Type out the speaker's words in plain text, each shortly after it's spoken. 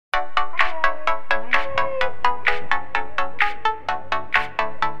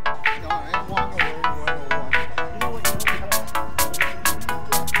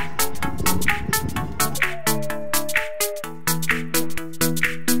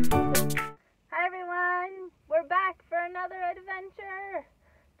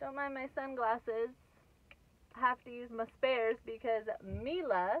mind my sunglasses. I have to use my spares because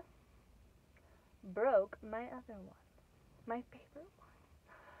Mila broke my other one. My favorite one.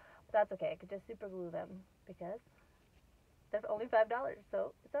 But that's okay. I could just super glue them because they're only $5,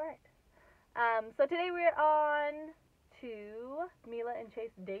 so it's alright. So today we're on to Mila and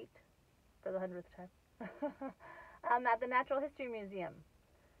Chase date for the 100th time at the Natural History Museum.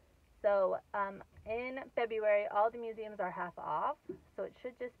 So in February, all the museums are half off, so it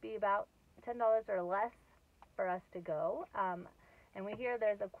should just be about $10 or less for us to go. And we hear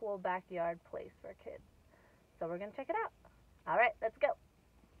there's a cool backyard place for kids, so we're gonna check it out. All right, let's go.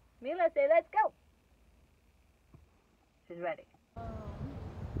 Mila, say let's go. She's ready.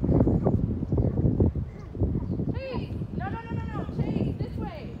 Chase! No, Chase, this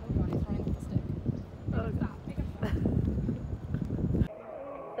way! Oh god, he's running with the stick. Oh, stop. Make him stop.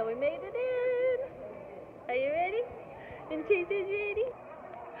 So we made it in. Are you ready? And Chase is ready.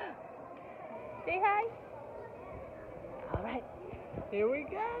 Say hi. All right, here we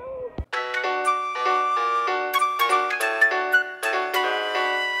go.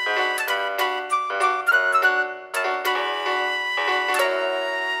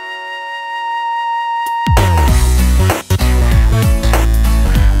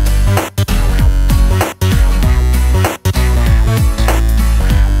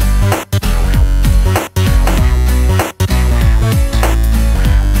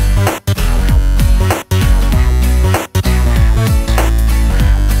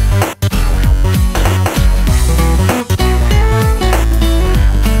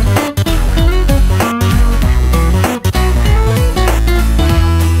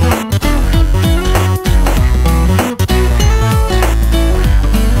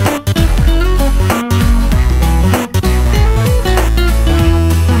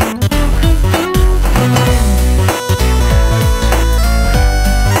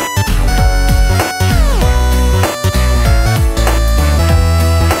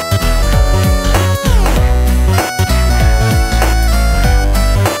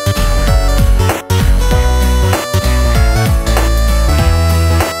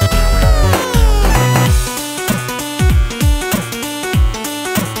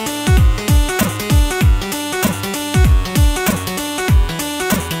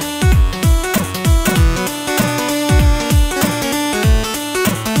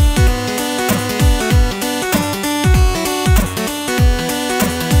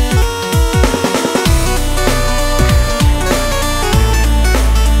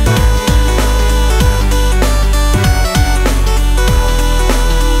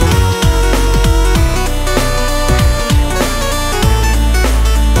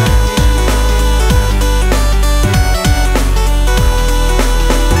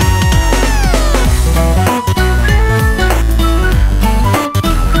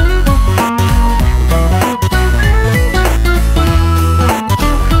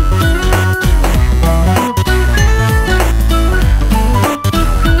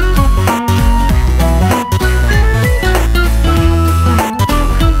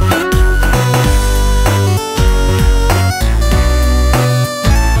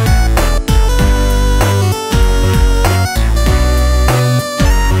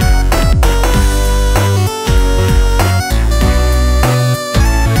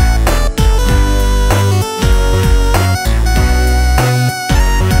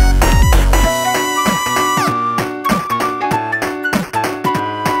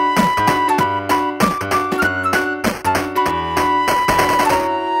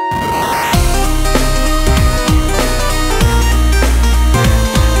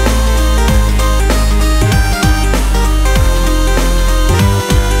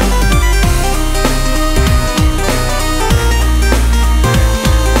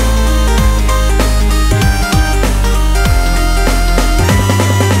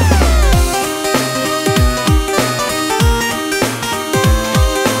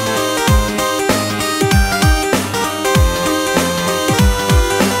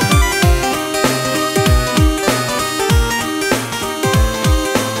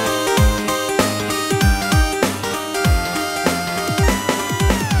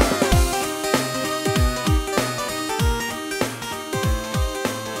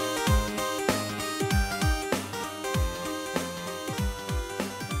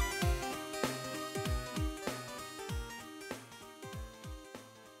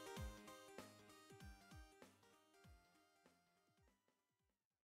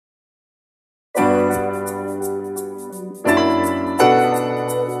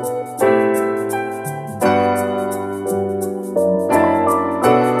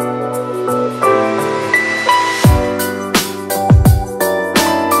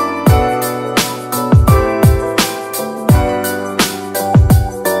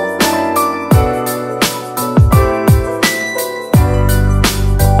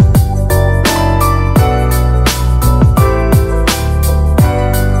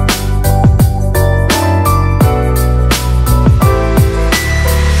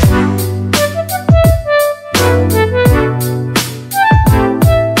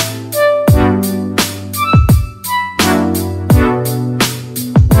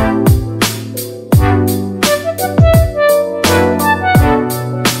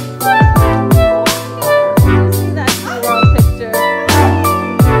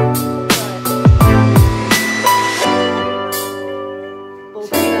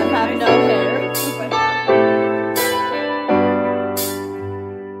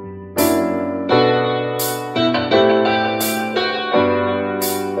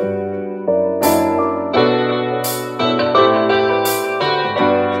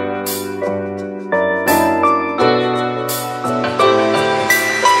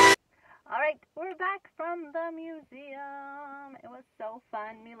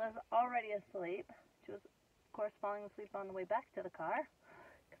 And Mila's already asleep. She was, of course, falling asleep on the way back to the car,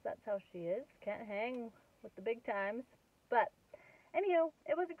 because that's how she is. Can't hang with the big times. But, anywho,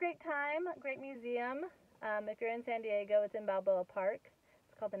 it was a great time, great museum. If you're in San Diego, it's in Balboa Park.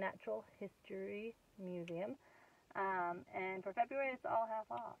 It's called the Natural History Museum. And for February, it's all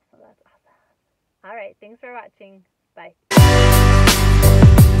half off, so that's awesome. All right, thanks for watching. Bye.